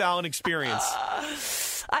 Courtney Fallon experience.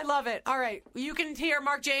 I love it. All right, you can hear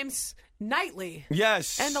Mark James nightly.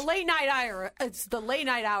 Yes. And the late night hour. It's the late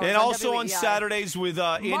night hours. And on also WEEI. on Saturdays with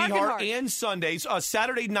Andy Hart, and Sundays.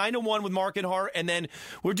 Saturday 9 to 1 with Mark and Hart, and then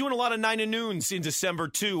we're doing a lot of 9 to noons in December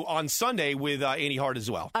too on Sunday with Andy Hart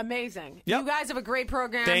as well. Amazing. Yep. You guys have a great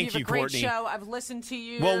program. Thank you have you, a great Courtney. show. I've listened to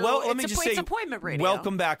you. Well, let me just say, it's appointment radio.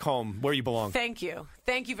 Welcome back home where you belong. Thank you.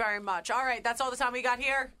 Thank you very much. All right, that's all the time we got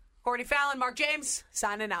here. Courtney Fallon, Mark James,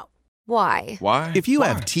 signing out. Why? If you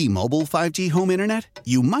have T-Mobile 5G home internet,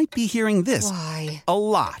 you might be hearing this Why? a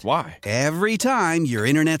lot. Why? Every time your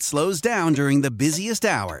internet slows down during the busiest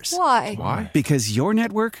hours. Why? Because your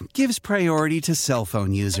network gives priority to cell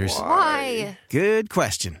phone users. Why? Good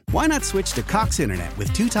question. Why not switch to Cox Internet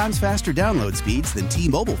with 2 times faster download speeds than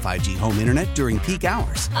T-Mobile 5G home internet during peak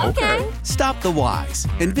hours? Okay. Stop the whys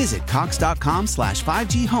and visit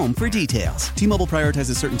cox.com/5G home for details. T-Mobile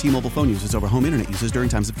prioritizes certain T-Mobile phone users over home internet users during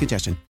times of congestion.